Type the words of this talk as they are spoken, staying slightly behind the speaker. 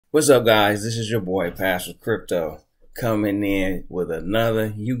What's up, guys? This is your boy, Pastor Crypto, coming in with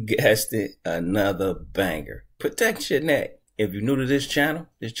another, you guessed it, another banger. Protect your neck. If you're new to this channel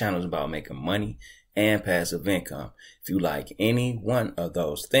is about making money and passive income. If you like any one of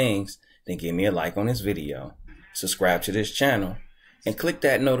those things, then give me a like on this video, subscribe to this channel, and click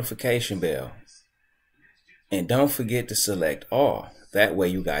that notification bell. And don't forget to select all. That way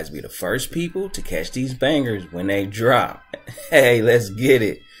you guys be the first people to catch these bangers when they drop. Hey, let's get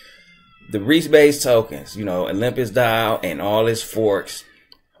it. The Rebase tokens, Olympus dial and all its forks,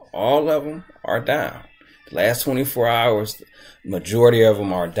 all of them are down. The last 24 hours, majority of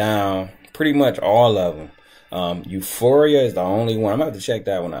them are down. Pretty much all of them. Euphoria is the only one. I'm going to have to check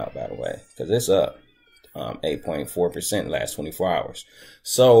that one out, by the way, because it's up 8.4% in the last 24 hours.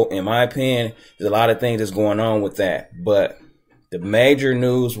 So, in my opinion, there's a lot of things that's going on with that. But the major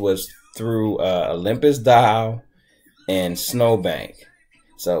news was through Olympus dial and snowbank.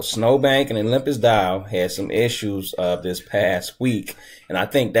 So snowbank and Olympus dial had some issues this past week, and I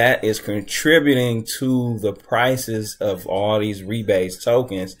think that is contributing to the prices of all these Rebase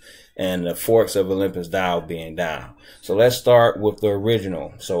tokens and the forks of Olympus dial being down. So let's start with the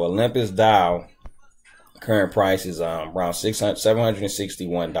original. So Olympus dial current price is around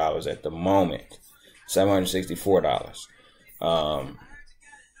 $761 at the moment, $764.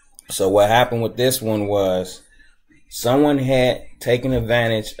 So what happened with this one was someone had taken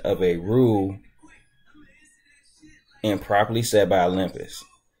advantage of a rule improperly set by Olympus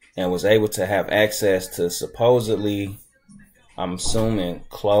and was able to have access to supposedly, I'm assuming,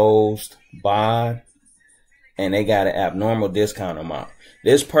 closed BOD, and they got an abnormal discount amount.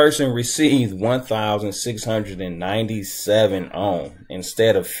 This person received 1,697 on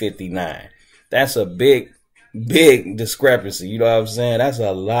instead of 59. That's a big discrepancy. You know what I'm saying? That's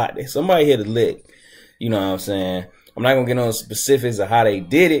a lot. Somebody hit a lick. You know what I'm saying? I'm not going to get on specifics of how they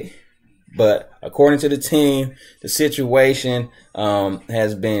did it, but according to the team, the situation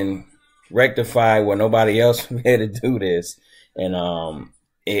has been rectified where nobody else had to do this. And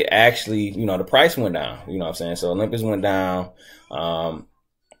it actually, the price went down. You know what I'm saying? So Olympus went down.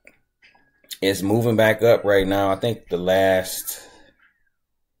 It's moving back up right now. I think it's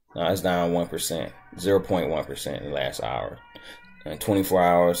down 1%, 0.1% in the last hour. And 24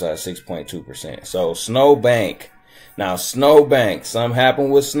 hours, 6.2%. So snowbank. Now snowbank, something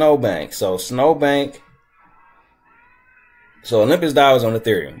happened with snowbank. So Olympus dial is on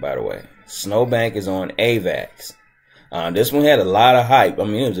Ethereum, by the way. Snowbank is on AVAX. This one had a lot of hype. I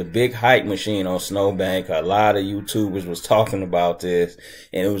mean, it was a big hype machine on snowbank. A lot of YouTubers was talking about this,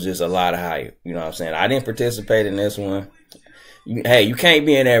 and it was just a lot of hype. You know what I'm saying? I didn't participate in this one. Hey, you can't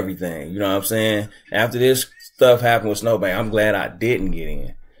be in everything. You know what I'm saying? After this stuff happened with snowbank, I'm glad I didn't get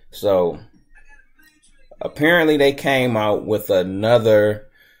in. So apparently they came out with another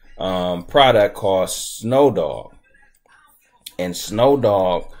product called Snowdog. And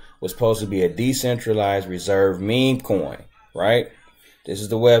Snowdog was supposed to be a decentralized reserve meme coin, right? This is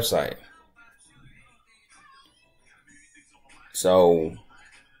the website. So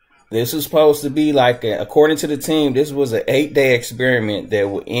this is supposed to be like, according to the team, this was an 8-day experiment that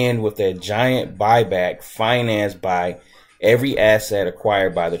will end with a giant buyback financed by every asset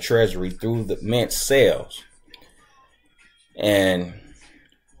acquired by the Treasury through the mint sales. And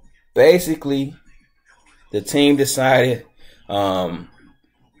basically, the team decided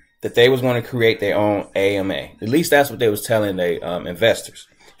that they was going to create their own AMA. At least that's what they was telling their investors.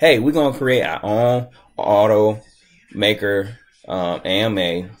 Hey, we're going to create our own automaker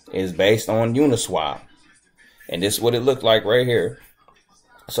AMA. Is based on Uniswap. And this is what it looked like right here.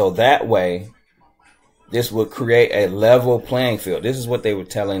 So that way, this would create a level playing field. This is what they were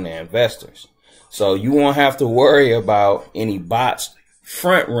telling their investors. So you won't have to worry about any bots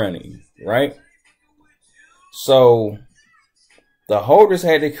front running, right? So the holders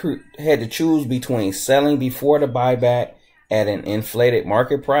had to choose between selling before the buyback at an inflated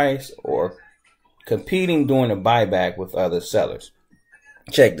market price or competing during the buyback with other sellers.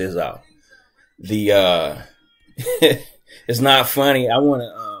 Check this out. It's not funny. I want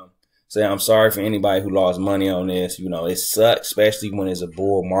to say I'm sorry for anybody who lost money on this. It sucks, especially when it's a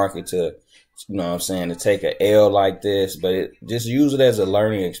bull market to, to take an L like this. But just use it as a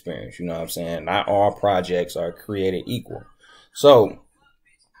learning experience. You know what I'm saying? Not all projects are created equal. So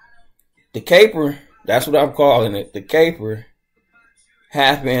the caper, that's what I'm calling it. The caper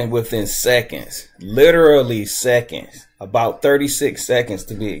happened within seconds, literally seconds, about 36 seconds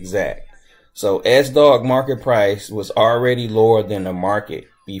to be exact. So S-Dog market price was already lower than the market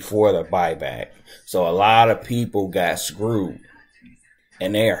before the buyback. So a lot of people got screwed,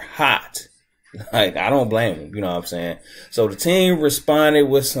 and they're hot. Like, I don't blame him. You know what I'm saying? So the team responded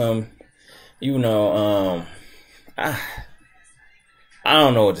with some, you know, I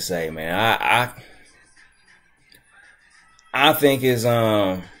don't know what to say, man. I think it's,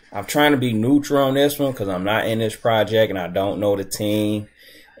 I'm trying to be neutral on this one because I'm not in this project and I don't know the team.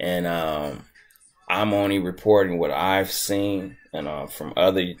 And, I'm only reporting what I've seen and, from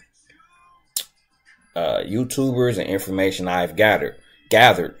other, YouTubers and information I've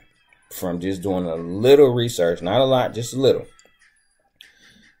gathered from just doing a little research, not a lot, just a little.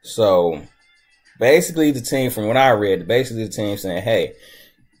 So basically the team, from what I read, basically the team saying, hey,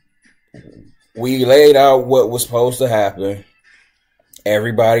 we laid out what was supposed to happen.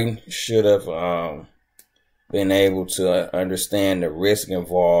 Everybody should have been able to understand the risk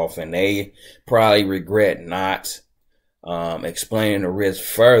involved, and they probably regret not explaining the risk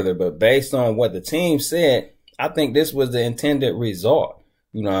further. But based on what the team said, I think this was the intended result.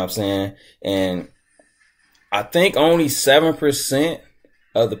 You know what I'm saying? And I think only 7%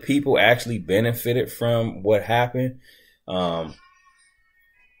 of the people actually benefited from what happened.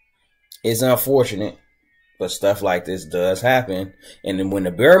 It's unfortunate, but stuff like this does happen. And then when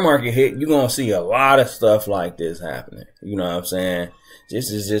the bear market hit, you're going to see a lot of stuff like this happening. You know what I'm saying?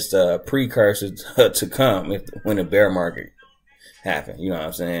 This is just a precursor to come when the bear market happens. You know what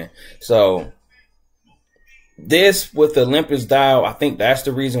I'm saying? So this with the Olympus dial, I think that's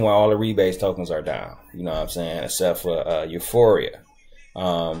the reason why all the Rebase tokens are down. You know what I'm saying? Except for Euphoria.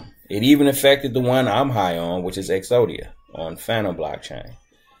 It even affected the one I'm high on, which is Exodia on Phantom blockchain.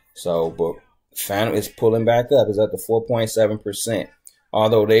 So, but Phantom is pulling back up. It's up to 4.7%.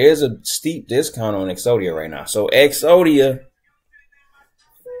 Although there is a steep discount on Exodia right now. So Exodia,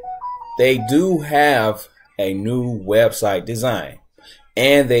 they do have a new website design.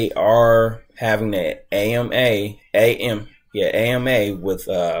 And they are having the AMA with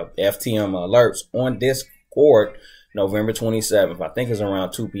FTM alerts on Discord November 27th. I think it's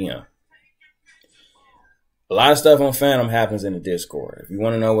around 2 p.m. A lot of stuff on Phantom happens in the Discord. If you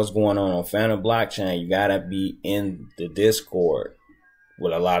want to know what's going on Phantom blockchain, you got to be in the Discord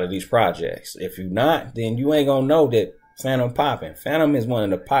with a lot of these projects. If you're not, then you ain't going to know that Phantom popping. Phantom is one of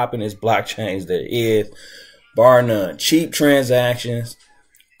the poppingest blockchains there is, bar none. Cheap transactions,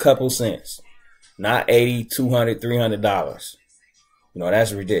 couple cents. Not $80, $200, $300. You know,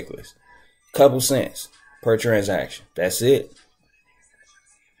 that's ridiculous. Couple cents per transaction. That's it.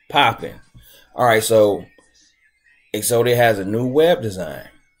 Popping. All right, so Exodia has a new web design,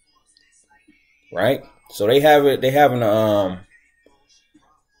 right? So they have it. They having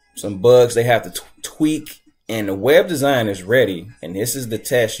some bugs they have to tweak, and the web design is ready. And this is the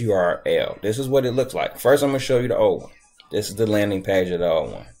test URL. This is what it looks like. First, I'm gonna show you the old one. This is the landing page of the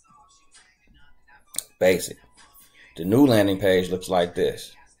old one. Basic. The new landing page looks like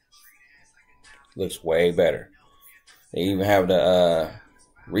this. Looks way better. They even have the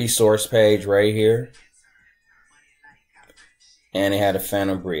resource page right here. And they had a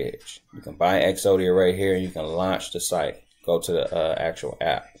Phantom bridge. You can buy Exodia right here and you can launch the site. Go to the actual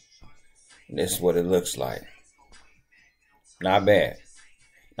app. And this is what it looks like. Not bad.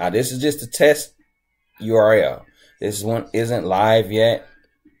 Now this is just a test URL. This one isn't live yet.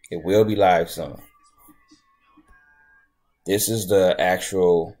 It will be live soon. This is the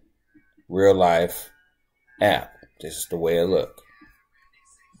actual real life app. This is the way it looks.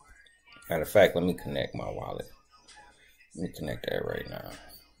 Matter of fact, let me connect my wallet. Let me connect that right now.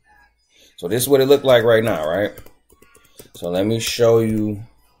 So this is what it looked like right now, right? So let me show you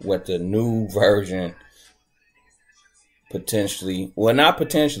what the new version potentially, well, not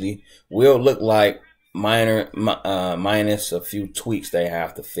potentially, will look like minus a few tweaks they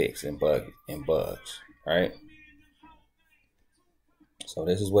have to fix and bugs, right? So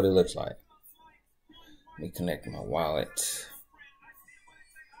this is what it looks like. Let me connect my wallet.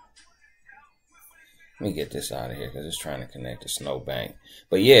 Let me get this out of here because it's trying to connect to Snowbank.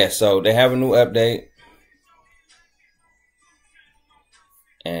 But yeah, so they have a new update.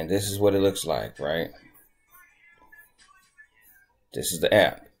 And this is what it looks like, right? This is the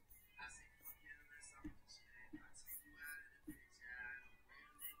app.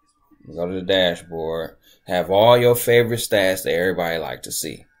 Go to the dashboard. Have all your favorite stats that everybody like to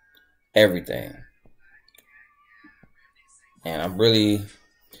see. Everything. And I'm really,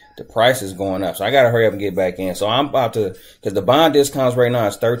 the price is going up. So I got to hurry up and get back in. So I'm about to, because the bond discounts right now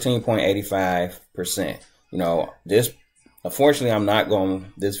is 13.85%. You know, this, unfortunately, I'm not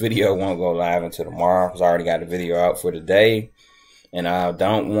going, this video won't go live until tomorrow because I already got the video out for today. And I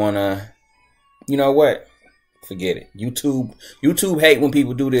don't want to, you know what? Forget it. YouTube hate when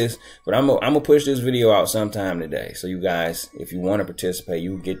people do this, but I'm gonna push this video out sometime today. So you guys, if you want to participate,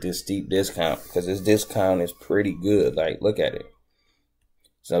 you get this steep discount because this discount is pretty good. Like, look at it.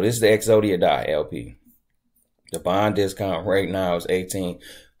 So this is the Exodia die LP. The bond discount right now is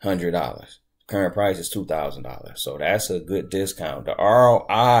 $1,800. Current price is $2,000. So that's a good discount. The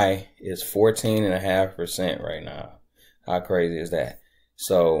ROI is 14.5% right now. How crazy is that?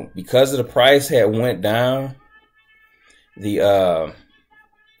 So because of the price had went down, the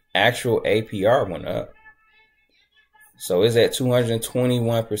actual APR went up. So it's at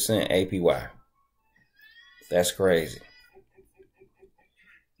 221% APY. That's crazy.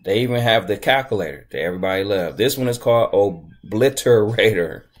 They even have the calculator that everybody loves. This one is called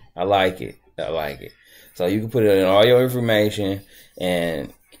Obliterator. I like it. I like it. So you can put it in all your information,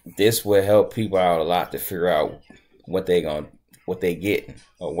 and this will help people out a lot to figure out what they getting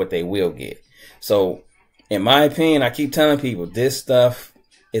or what they will get. So in my opinion, I keep telling people this stuff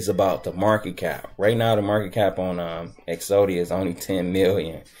is about the market cap. Right now, the market cap on Exodia is only 10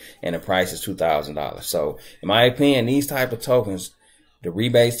 million, and the price is $2,000. So in my opinion, these type of tokens, the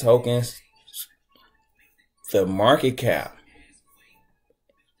Rebase tokens, the market cap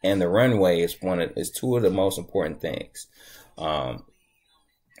and the runway is two of the most important things. The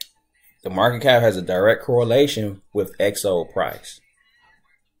market cap has a direct correlation with XO price.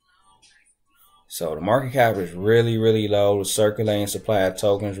 So the market cap is really, really low. The circulating supply of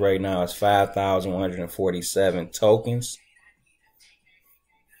tokens right now is 5,147 tokens.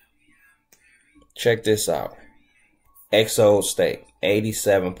 Check this out. XO stake,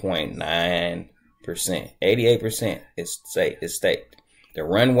 87.9%. 88% is staked. The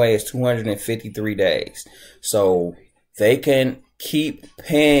runway is 253 days. So they can keep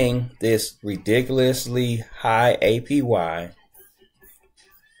paying this ridiculously high APY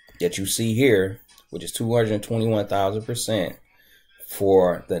that you see here, which is 221,000%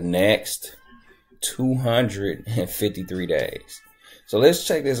 for the next 253 days. So let's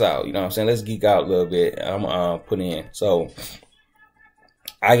check this out. You know what I'm saying? Let's geek out a little bit. I'm putting in. So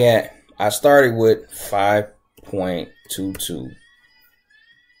I started with 5.22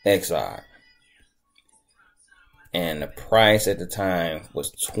 XR. And the price at the time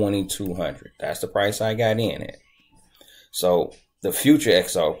was 2,200. That's the price I got in at. So the future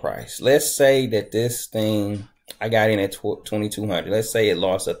XO price, let's say that this thing, I got in at 2,200. Let's say it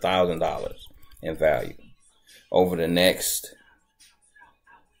lost $1,000 in value over the next,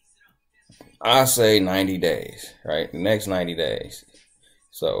 I'll say 90 days, right? The next 90 days.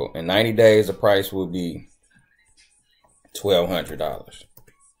 So in 90 days, the price will be $1,200,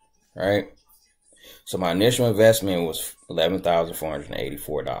 right? So my initial investment was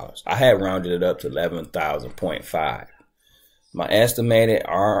 $11,484. I had rounded it up to 11,000.5. My estimated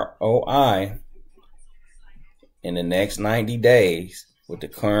ROI in the next 90 days with the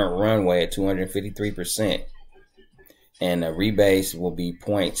current runway at 253% and the rebase will be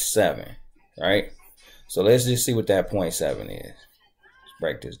 0.7, right? So let's just see what that 0.7 is. Let's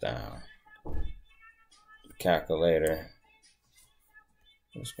break this down. Calculator.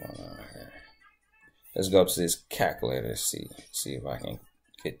 What's going on here? Let's go up to this calculator. See if I can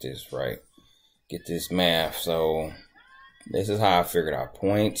get this right. Get this math. So this is how I figured out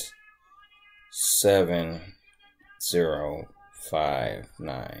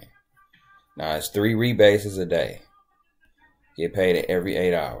 0.7059. Now it's 3 rebases a day. Get paid at every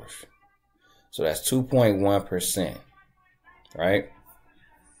 8 hours. So that's 2.1%, right?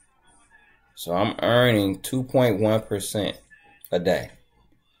 So I'm earning 2.1% a day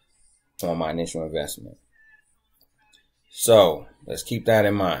on my initial investment. So let's keep that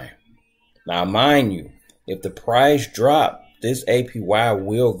in mind. Now, mind you, if the price drop, this APY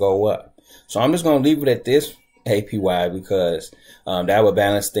will go up. So I'm just going to leave it at this APY because that would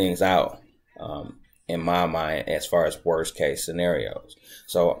balance things out in my mind as far as worst case scenarios.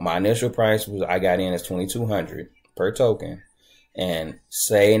 So my initial price was, I got in as 2,200 per token, and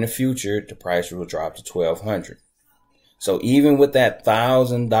say in the future the price will drop to 1,200. So even with that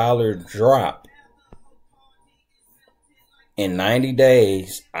 $1,000 drop in 90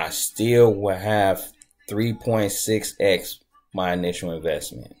 days, I still will have 3.6x my initial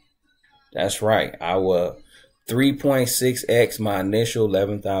investment. That's right. I will 3.6x my initial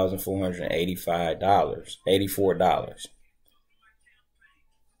 $11,484.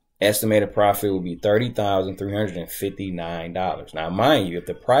 Estimated profit will be $30,359. Now, mind you, if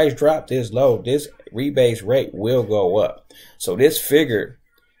the price dropped this low, this rebase rate will go up. So this figure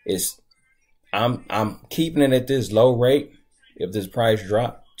is, I'm keeping it at this low rate if this price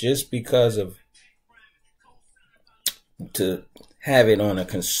drop, just because of to have it on a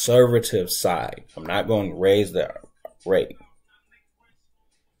conservative side. I'm not going to raise the rate.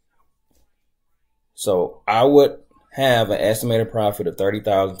 So I would have an estimated profit of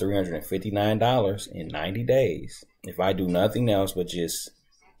 $30,359 in 90 days if I do nothing else but just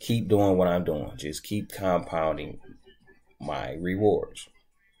keep doing what I'm doing. Just keep compounding my rewards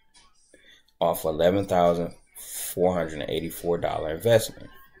off $11,484 investment.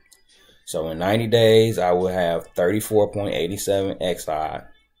 So in 90 days, I will have 34.87 XI.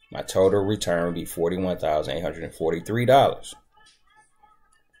 My total return would be $41,843.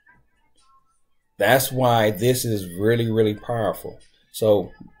 That's why this is really, really powerful.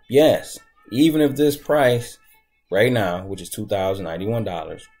 So yes, even if this price right now, which is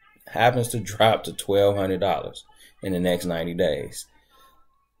 $2,091, happens to drop to $1,200 in the next 90 days,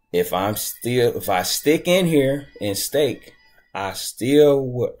 if I stick in here and stake, I still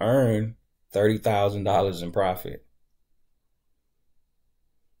would earn $30,000 in profit.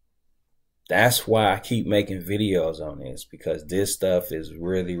 That's why I keep making videos on this, because this stuff is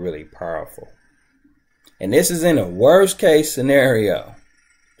really, really powerful. And this is in a worst case scenario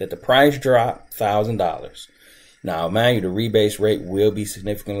that the price dropped $1,000. Now, mind you, the rebase rate will be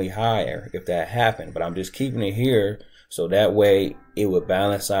significantly higher if that happened, but I'm just keeping it here so that way it would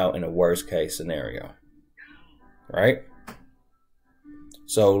balance out in a worst case scenario, right?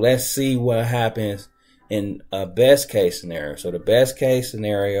 So let's see what happens in a best case scenario. So the best case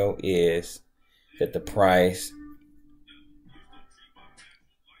scenario is that the price,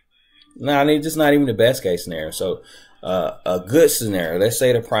 just not even the best case scenario. So a good scenario, let's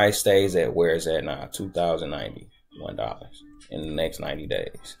say the price stays at where it's at now, $2,091 in the next 90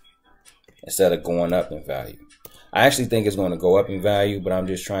 days, instead of going up in value. I actually think it's going to go up in value, but I'm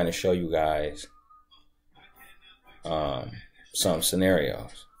just trying to show you guys some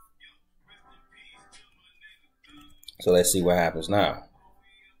scenarios. So let's see what happens now.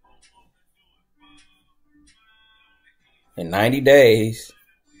 In 90 days,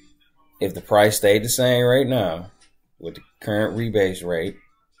 if the price stayed the same right now with the current rebase rate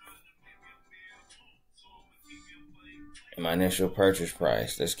and my initial purchase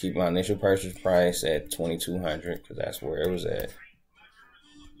price, let's keep my initial purchase price at $2,200 because that's where it was at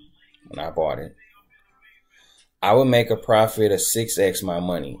when I bought it. I would make a profit of 6x my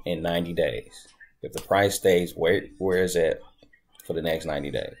money in 90 days if the price stays where it's at for the next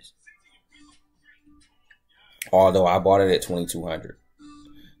 90 days. Although I bought it at $2,200.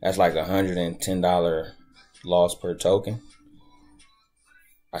 That's like $110 loss per token.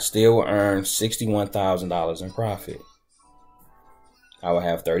 I still will earn $61,000 in profit. I will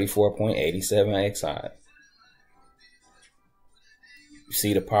have 34.87 XI. You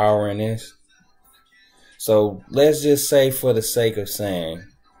see the power in this? So let's just say, for the sake of saying,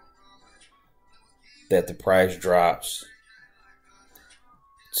 that the price drops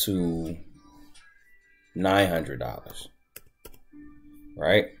to $900,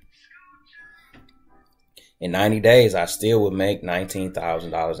 right? In 90 days, I still would make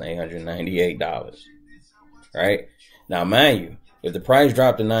 $19,898, right? Now, mind you, if the price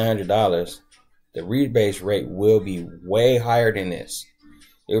dropped to $900, the rebase rate will be way higher than this.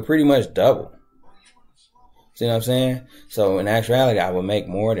 It would pretty much double. See what I'm saying? So in actuality, I would make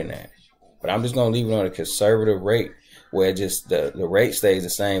more than that. But I'm just going to leave it on a conservative rate where just the rate stays the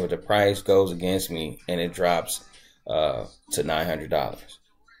same, but the price goes against me and it drops to $900.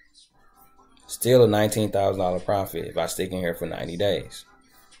 Still a $19,000 profit if I stick in here for 90 days.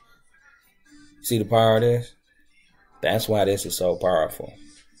 See the power of this? That's why this is so powerful.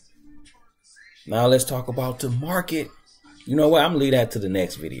 Now let's talk about the market. You know what? I'm going to leave that to the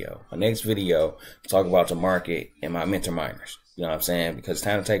next video. My next video, talk about the market and my mentor miners. You know what I'm saying? Because it's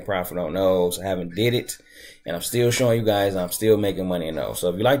time to take profit on those. I haven't did it, and I'm still showing you guys I'm still making money in those. So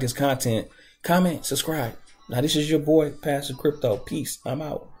if you like this content, comment, subscribe. Now this is your boy, Pastor Crypto. Peace. I'm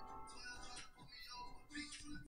out.